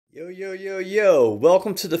Yo, yo, yo, yo.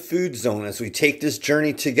 Welcome to the Food Zone as we take this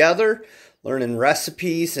journey together, learning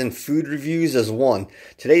recipes and food reviews as one.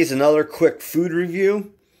 Today's another quick food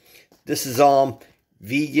review. This is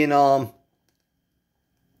vegan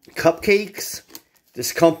cupcakes.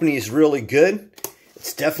 This company is really good.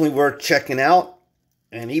 It's definitely worth checking out.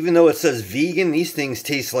 And even though it says vegan, these things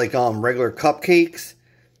taste like regular cupcakes.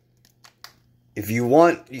 If you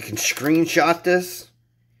want, you can screenshot this.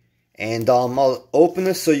 And I'll open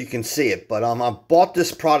this so you can see it. But I've bought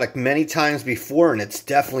this product many times before, and it's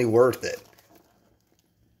definitely worth it.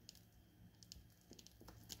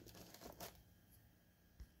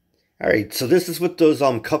 Alright, so this is what those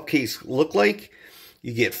cupcakes look like.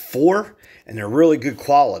 You get 4, and they're really good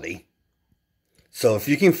quality. So if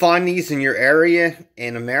you can find these in your area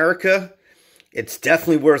in America, it's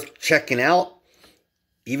definitely worth checking out.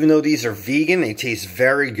 Even though these are vegan, they taste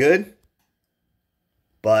very good.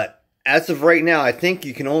 But as of right now, I think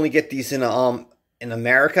you can only get these in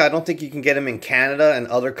America. I don't think you can get them in Canada and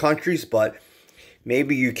other countries, but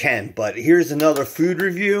maybe you can. But here's another food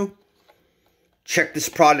review. Check this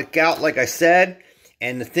product out, like I said.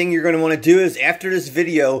 And the thing you're going to want to do is, after this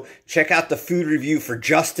video, check out the food review for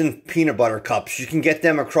Justin peanut butter cups. You can get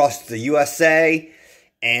them across the USA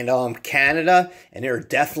and Canada, and they're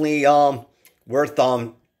definitely worth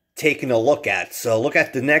taking a look at. So look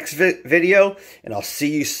at the next video, and I'll see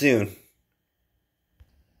you soon.